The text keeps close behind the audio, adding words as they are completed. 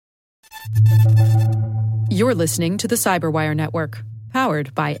You're listening to the Cyberwire Network,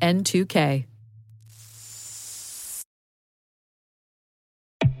 powered by N2K.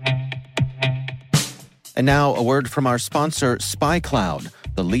 And now a word from our sponsor, SpyCloud,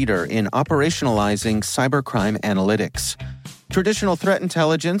 the leader in operationalizing cybercrime analytics. Traditional threat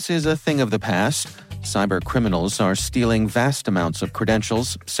intelligence is a thing of the past. Cyber criminals are stealing vast amounts of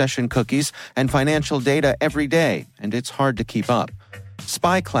credentials, session cookies, and financial data every day, and it's hard to keep up.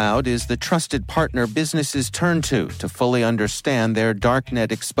 SpyCloud is the trusted partner businesses turn to fully understand their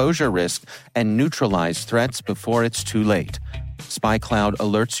darknet exposure risk and neutralize threats before it's too late. SpyCloud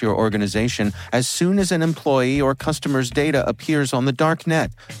alerts your organization as soon as an employee or customer's data appears on the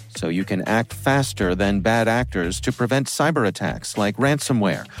darknet, so you can act faster than bad actors to prevent cyber attacks like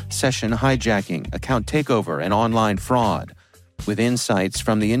ransomware, session hijacking, account takeover, and online fraud. With insights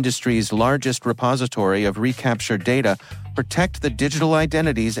from the industry's largest repository of recaptured data, protect the digital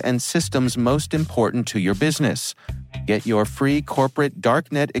identities and systems most important to your business. Get your free corporate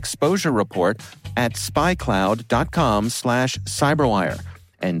darknet exposure report at spycloud.com/cyberwire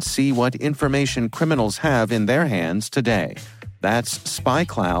and see what information criminals have in their hands today. That's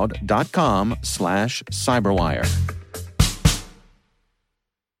spycloud.com/cyberwire.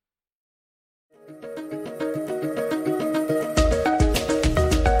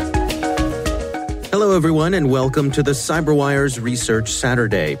 Hello, everyone, and welcome to the CyberWire's Research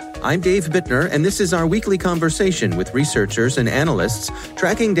Saturday. I'm Dave Bittner, and this is our weekly conversation with researchers and analysts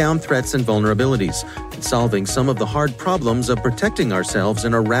tracking down threats and vulnerabilities and solving some of the hard problems of protecting ourselves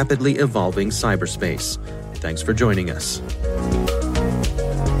in a rapidly evolving cyberspace. Thanks for joining us.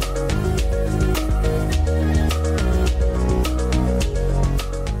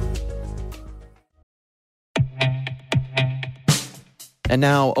 And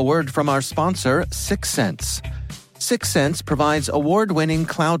now, a word from our sponsor, 6sense. 6sense provides award-winning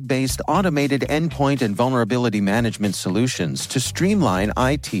cloud-based automated endpoint and vulnerability management solutions to streamline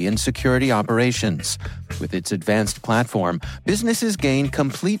IT and security operations. With its advanced platform, businesses gain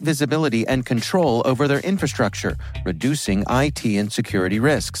complete visibility and control over their infrastructure, reducing IT and security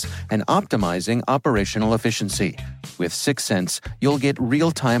risks and optimizing operational efficiency. With 6sense, you'll get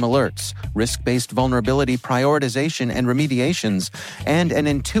real-time alerts, risk-based vulnerability prioritization and remediations, and an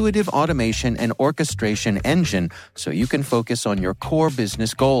intuitive automation and orchestration engine so you can focus on your core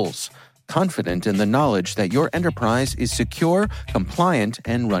business goals, confident in the knowledge that your enterprise is secure, compliant,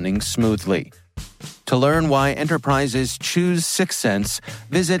 and running smoothly. To learn why enterprises choose 6sense,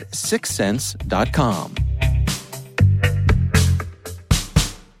 visit 6sense.com.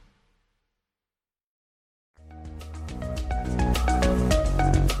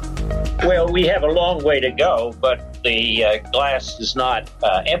 Well, we have a long way to go, but the glass is not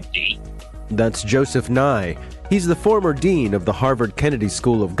empty. That's Joseph Nye. He's the former dean of the Harvard Kennedy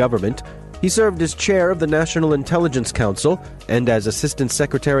School of Government. He served as chair of the National Intelligence Council and as Assistant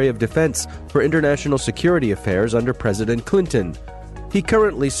Secretary of Defense for International Security Affairs under President Clinton. He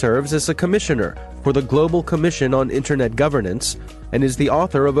currently serves as a commissioner for the Global Commission on Internet Governance and is the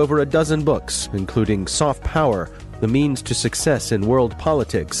author of over a dozen books, including Soft Power, The Means to Success in World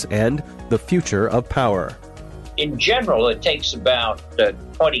Politics, and The Future of Power. In general, it takes about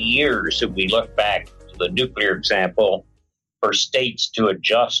 20 years, if we look back to the nuclear example, for states to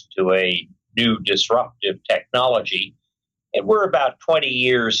adjust to a new disruptive technology. And we're about 20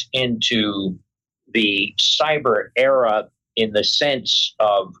 years into the cyber era in the sense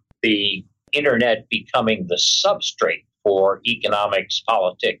of the internet becoming the substrate for economics,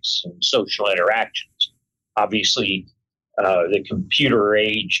 politics, and social interactions. Obviously, the computer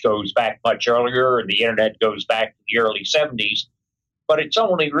age goes back much earlier, and the internet goes back to the early 70s. But it's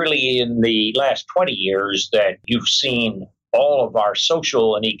only really in the last 20 years that you've seen all of our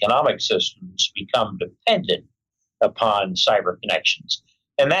social and economic systems become dependent upon cyber connections.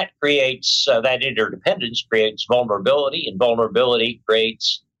 And that creates, that interdependence creates vulnerability, and vulnerability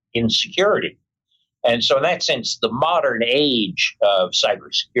creates insecurity. And so in that sense, the modern age of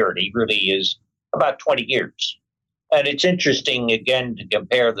cybersecurity really is about 20 years. And it's interesting, again, to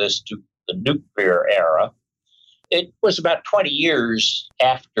compare this to the nuclear era. It was about 20 years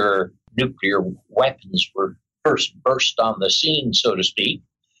after nuclear weapons were first burst on the scene, so to speak,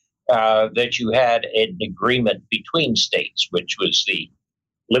 that you had an agreement between states, which was the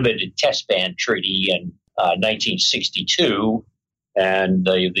Limited Test Ban Treaty in 1962 and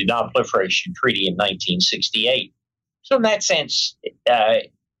the Non-Proliferation Treaty in 1968. So in that sense,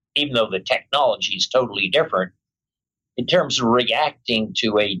 even though the technology is totally different, in terms of reacting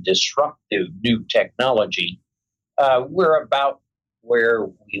to a disruptive new technology, we're about where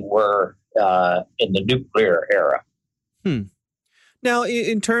we were in the nuclear era. Now,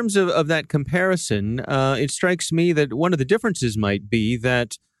 in terms of that comparison, it strikes me that one of the differences might be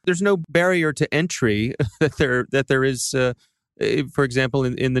that there's no barrier to entry that there is, for example,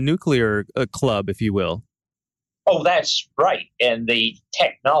 in the nuclear club, if you will. Oh, that's right. And the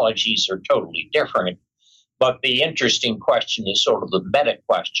technologies are totally different. But the interesting question is sort of the meta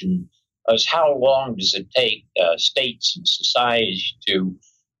question is how long does it take states and societies to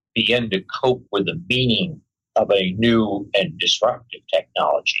begin to cope with the meaning of a new and disruptive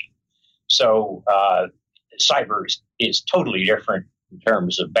technology? So cyber is totally different in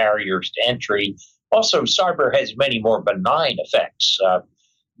terms of barriers to entry. Also, cyber has many more benign effects.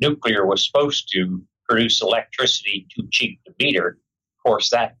 Nuclear was supposed to produce electricity too cheap to meter. Of course,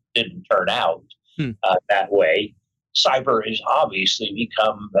 that didn't turn out that way. Cyber has obviously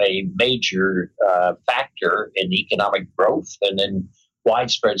become a major factor in economic growth and in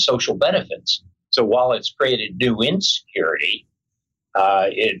widespread social benefits. So while it's created new insecurity,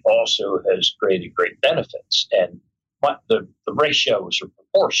 it also has created great benefits. And the ratios or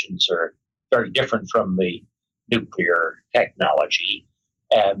proportions are very different from the nuclear technology,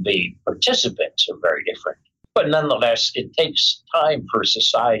 and the participants are very different. But nonetheless, it takes time for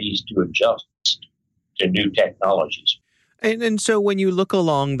societies to adjust to new technologies. And so when you look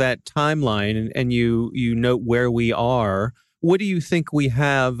along that timeline and you note where we are, what do you think we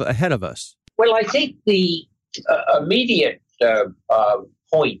have ahead of us? Well, I think the immediate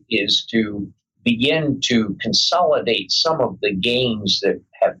point is to begin to consolidate some of the gains that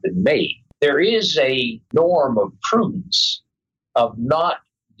have been made. There is a norm of prudence of not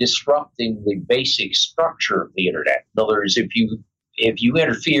disrupting the basic structure of the internet. In other words, if you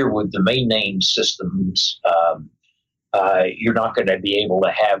interfere with the main name systems, you're not going to be able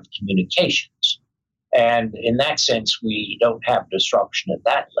to have communications. And in that sense, we don't have disruption at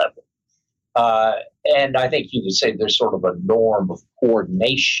that level. And I think you could say there's sort of a norm of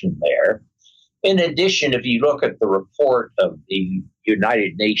coordination there. In addition, if you look at the report of the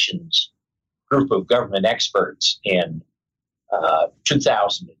United Nations group of government experts in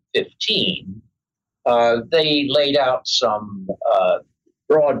 2015, they laid out some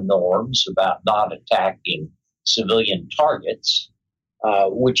broad norms about not attacking civilian targets,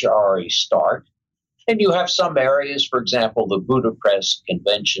 which are a start. And you have some areas, for example, the Budapest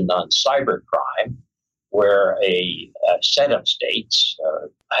Convention on Cybercrime, where a set of states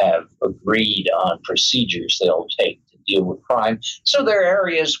have agreed on procedures they'll take to deal with crime. So there are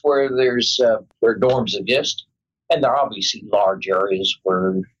areas where where norms exist, and there are obviously large areas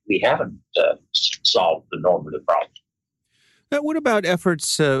where we haven't solved the normative problem. What about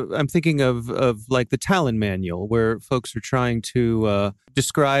efforts, I'm thinking of like the Talon Manual, where folks are trying to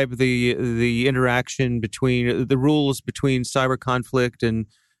describe the interaction between the rules between cyber conflict and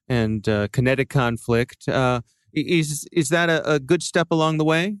kinetic conflict. Is that a good step along the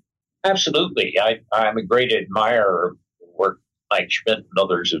way? Absolutely. I'm a great admirer of the work Mike Schmidt and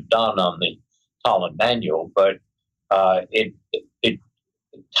others have done on the Talon Manual, but it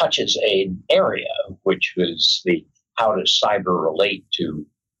touches an area which was how does cyber relate to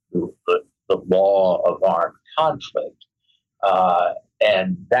the law of armed conflict?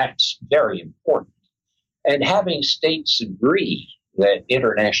 And that's very important. And having states agree that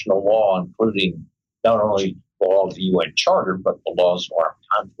international law, including not only the law of the UN Charter, but the laws of armed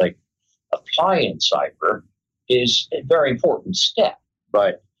conflict apply in cyber is a very important step.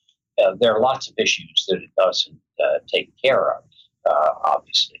 But there are lots of issues that it doesn't take care of,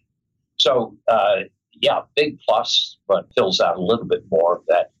 obviously. So, big plus, but fills out a little bit more of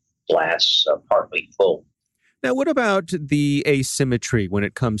that glass partly full. Now, what about the asymmetry when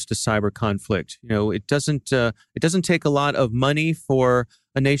it comes to cyber conflict? You know, it doesn't take a lot of money for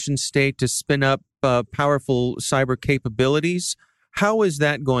a nation state to spin up powerful cyber capabilities. How is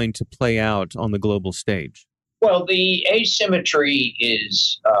that going to play out on the global stage? Well, the asymmetry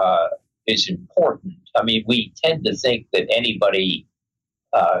is important. I mean, we tend to think that anybody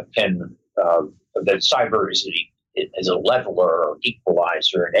that cyber is a leveler or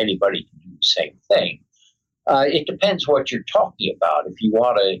equalizer, and anybody can do the same thing. It depends what you're talking about. If you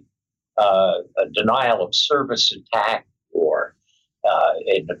want a denial of service attack or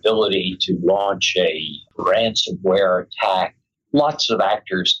an ability to launch a ransomware attack, lots of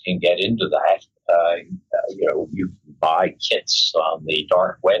actors can get into that. You can buy kits on the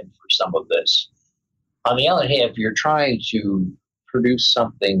dark web for some of this. On the other hand, if you're trying to produce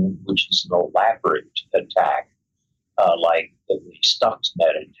something which is an elaborate attack, like the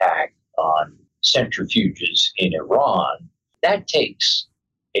Stuxnet attack on centrifuges in Iran, that takes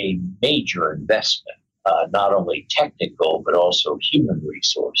a major investment, not only technical, but also human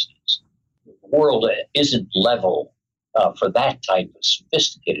resources. The world isn't level for that type of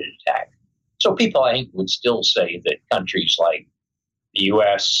sophisticated attack. So people, I think, would still say that countries like the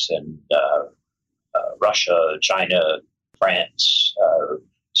U.S. and Russia, China, France,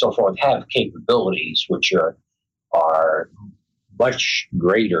 so forth, have capabilities which are much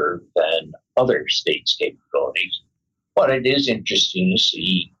greater than other states' capabilities. But it is interesting to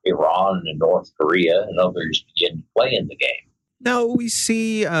see Iran and North Korea and others begin to play in the game. Now, we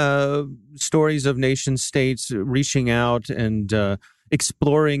see stories of nation states reaching out and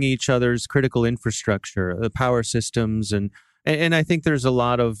exploring each other's critical infrastructure, the power systems, and I think there's a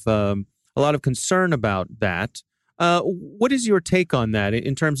lot of concern about that. What is your take on that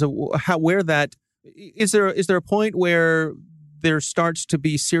in terms of where that is there a point where there starts to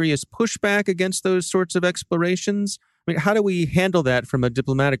be serious pushback against those sorts of explorations? I mean, how do we handle that from a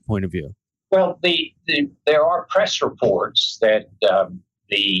diplomatic point of view? Well, there are press reports that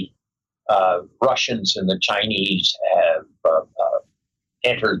the Russians and the Chinese have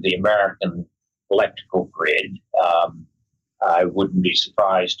entered the American electrical grid. I wouldn't be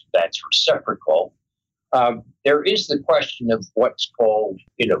surprised if that's reciprocal. There is the question of what's called,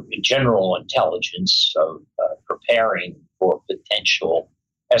 general intelligence, of preparing for potential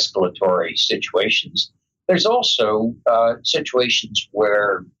escalatory situations. There's also situations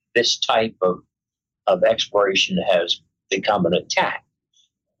where this type of exploration has become an attack,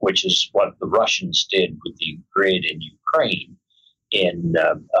 which is what the Russians did with the grid in Ukraine in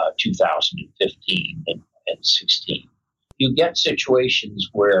 2015 and 16. You get situations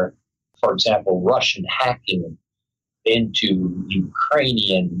where, for example, Russian hacking into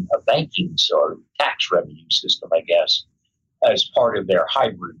Ukrainian banking or tax revenue system, I guess, as part of their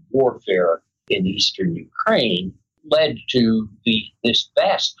hybrid warfare in eastern Ukraine, led to this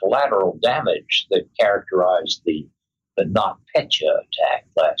vast collateral damage that characterized the NotPetya attack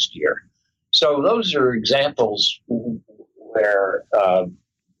last year. So those are examples where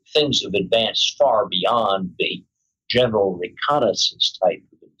things have advanced far beyond the general reconnaissance type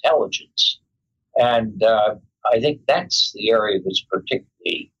of intelligence. And I think that's the area that's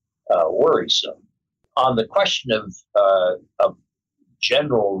particularly worrisome. On the question of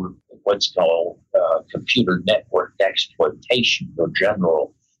general, what's called computer network exploitation or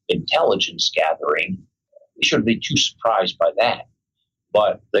general intelligence gathering, we shouldn't be too surprised by that.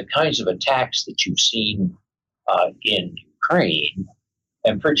 But the kinds of attacks that you've seen in Ukraine,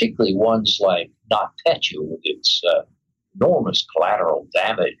 and particularly ones like NotPetya with its enormous collateral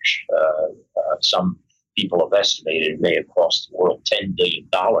damage, some people have estimated it may have cost the world $10 billion.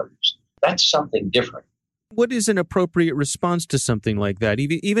 That's something different. What is an appropriate response to something like that?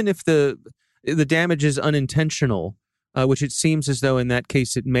 Even if the damage is unintentional, which it seems as though in that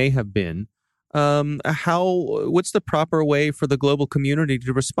case it may have been, what's the proper way for the global community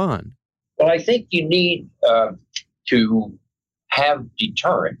to respond? Well, I think you need to have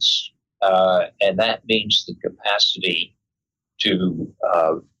deterrence, and that means the capacity to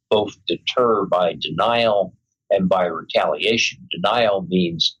both deter by denial and by retaliation. Denial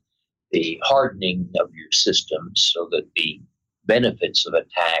means the hardening of your systems so that the benefits of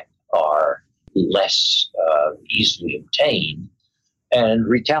attack are less easily obtained. And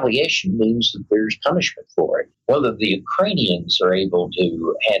retaliation means that there's punishment for it. Whether the Ukrainians are able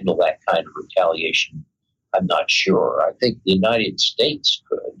to handle that kind of retaliation, I'm not sure. I think the United States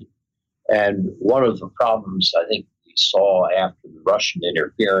could. And one of the problems I think we saw after the Russian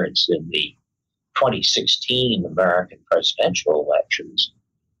interference in the 2016 American presidential elections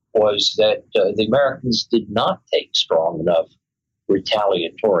was that the Americans did not take strong enough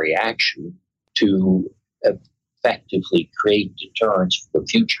retaliatory action to effectively create deterrence for the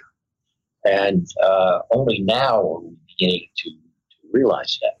future. And only now are we beginning to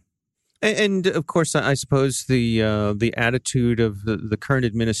realize that. And of course, I suppose the attitude of the current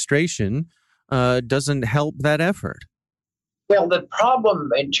administration doesn't help that effort. Well, the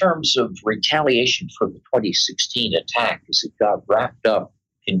problem in terms of retaliation for the 2016 attack is it got wrapped up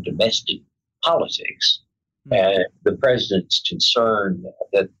in domestic politics. And the president's concern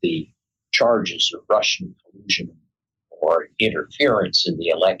that the charges of Russian collusion or interference in the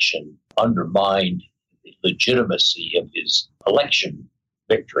election undermined the legitimacy of his election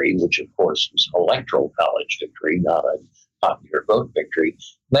victory, which of course was an electoral college victory, not a popular vote victory.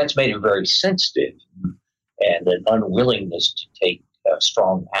 And that's made him very sensitive and an unwillingness to take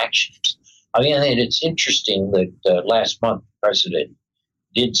strong actions. I mean, and it's interesting that last month the president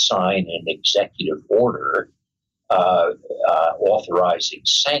did sign an executive order authorizing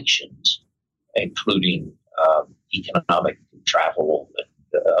sanctions, including economic and travel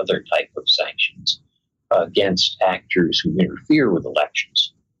and other type of sanctions against actors who interfere with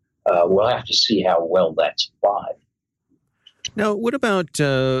elections. We'll have to see how well that's applied. Now, what about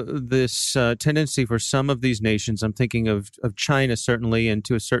this tendency for some of these nations? I'm thinking of China, certainly, and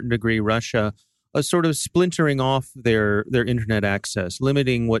to a certain degree, Russia, sort of splintering off their internet access,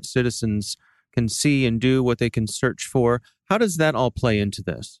 limiting what citizens can see and do, what they can search for. How does that all play into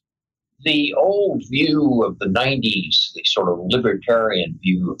this? The old view of the 90s, the sort of libertarian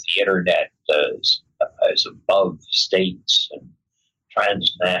view of the internet as above states and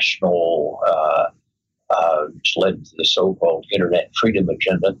transnational, which led to the so-called internet freedom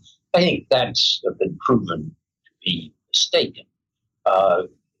agenda, I think that's been proven to be mistaken.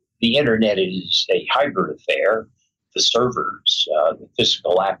 The internet is a hybrid affair. The servers, the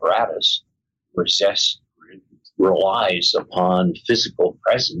physical apparatus, relies upon physical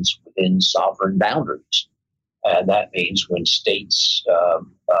presence within sovereign boundaries. And that means when states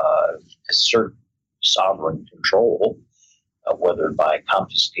assert sovereign control, whether by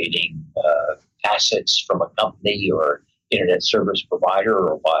confiscating assets from a company or internet service provider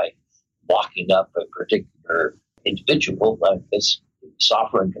or by locking up a particular individual, this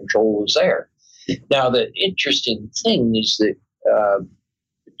sovereign control is there. Now, the interesting thing is that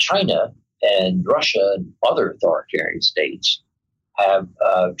China and Russia and other authoritarian states have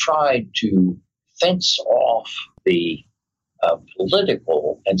tried to fence off the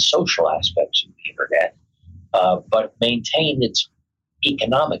political and social aspects of the internet, but maintain its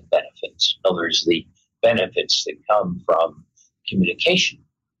economic benefits. In other words, the benefits that come from communication.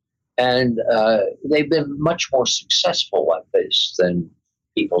 And they've been much more successful at this than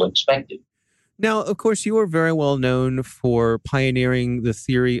people expected. Now, of course, you are very well known for pioneering the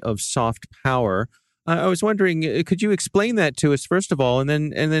theory of soft power. I was wondering, could you explain that to us first of all, and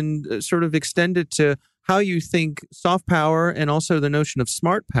then sort of extend it to how you think soft power and also the notion of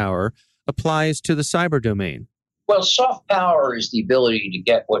smart power applies to the cyber domain? Well, soft power is the ability to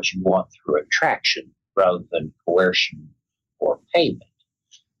get what you want through attraction rather than coercion or payment.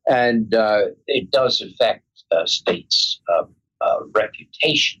 And it does affect states'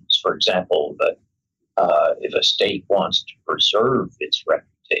 reputations. For example, if a state wants to preserve its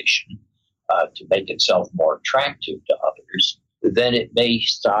reputation to make itself more attractive to others, then it may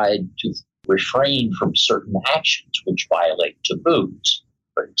decide to refrain from certain actions which violate taboos.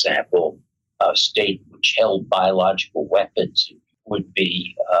 For example, a state which held biological weapons would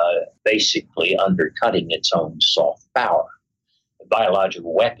be basically undercutting its own soft power. The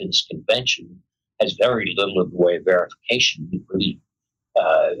Biological Weapons Convention has very little in the way of verification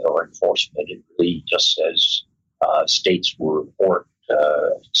or enforcement. It really just says states will report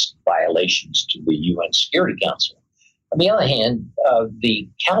violations to the UN Security Council. On the other hand, the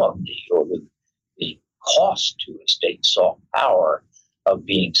calumny or the cost to a state's soft power of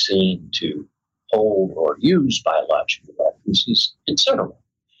being seen to hold or use biological weapons is considerable.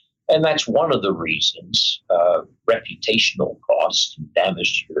 And that's one of the reasons, reputational costs and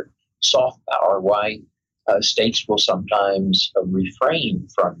damage to your soft power, why states will sometimes refrain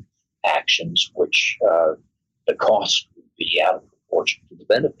from actions which the cost would be out of proportion to the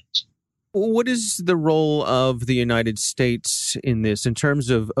benefits. What is the role of the United States in this in terms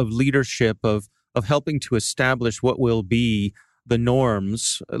of leadership, of helping to establish what will be the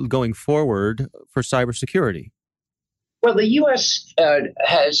norms going forward for cybersecurity? Well, the U.S.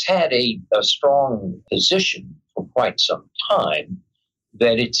 Has had a strong position for quite some time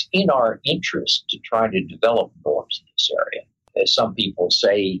that it's in our interest to try to develop norms in this area. As some people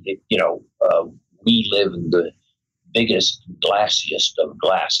say, we live in the biggest, glassiest of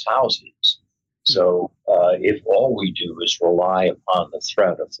glass houses. So if all we do is rely upon the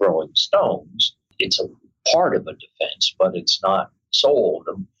threat of throwing stones, it's a part of a defense, but it's not sole.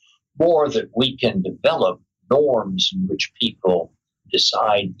 The more that we can develop norms in which people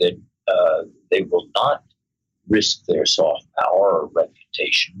decide that they will not risk their soft power or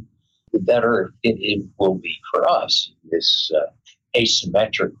reputation, the better it will be for us. This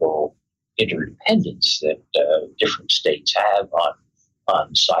asymmetrical interdependence that different states have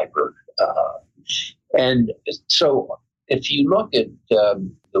on cyber. And so if you look at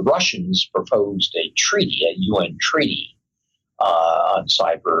the Russians proposed a treaty, a UN treaty on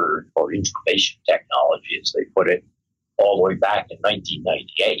cyber or information technology, as they put it, all the way back in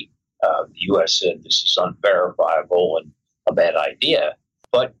 1998. The U.S. said this is unverifiable and a bad idea.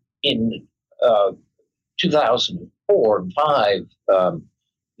 But in 2004 and 2005,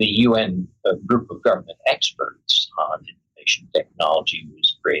 the UN group of government experts on information technology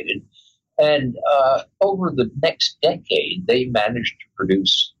was created. And over the next decade, they managed to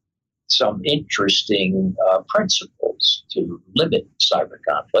produce some interesting principles to limit cyber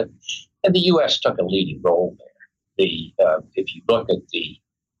conflict. And the U.S. took a leading role there. If you look at the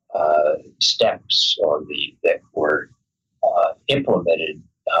steps or that were implemented.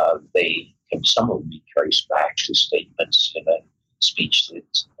 Some of them be traced back to statements in a speech that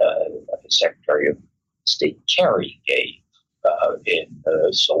Secretary of State Kerry gave in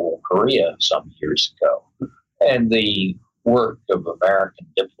Seoul, Korea, some years ago. And the work of American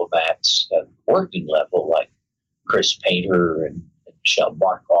diplomats at the working level, like Chris Painter and Michelle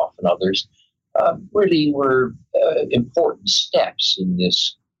Markoff and others, really were important steps in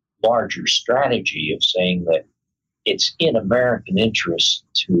this larger strategy of saying that it's in American interest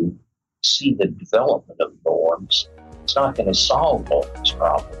to see the development of norms. It's not going to solve all these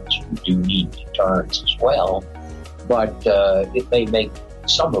problems. We do need deterrence as well, but it may make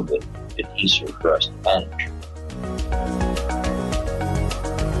some of it a bit easier for us to manage.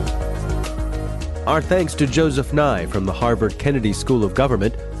 Our thanks to Joseph Nye from the Harvard Kennedy School of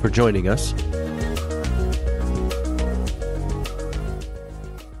Government for joining us.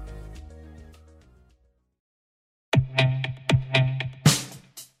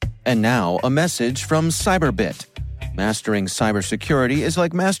 And now, a message from Cyberbit. Mastering cybersecurity is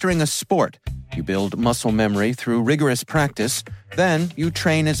like mastering a sport. You build muscle memory through rigorous practice, then you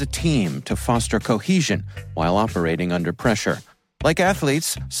train as a team to foster cohesion while operating under pressure. Like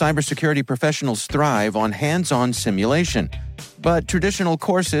athletes, cybersecurity professionals thrive on hands-on simulation. But traditional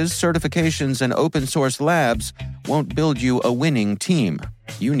courses, certifications, and open-source labs won't build you a winning team.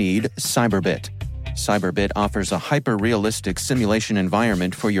 You need Cyberbit. Cyberbit offers a hyper-realistic simulation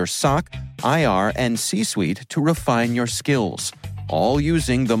environment for your SOC, IR, and C-suite to refine your skills, all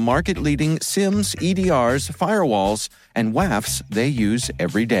using the market-leading SIMs, EDRs, firewalls, and WAFs they use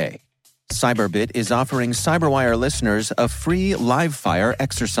every day. Cyberbit is offering CyberWire listeners a free live-fire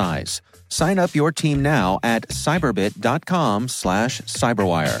exercise. Sign up your team now at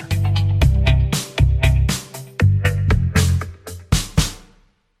cyberbit.com/cyberwire.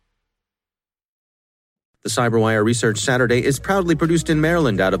 The CyberWire Research Saturday is proudly produced in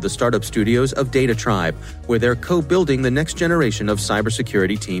Maryland out of the startup studios of Data Tribe, where they're co-building the next generation of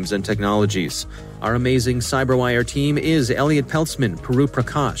cybersecurity teams and technologies. Our amazing CyberWire team is Elliot Peltzman, Puru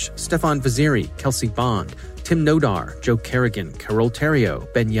Prakash, Stefan Vaziri, Kelsey Bond, Tim Nodar, Joe Kerrigan, Carol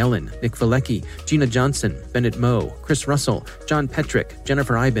Terrio, Ben Yellen, Nick Valecki, Gina Johnson, Bennett Moe, Chris Russell, John Petrick,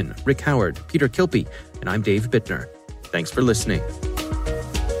 Jennifer Iben, Rick Howard, Peter Kilpie, and I'm Dave Bittner. Thanks for listening.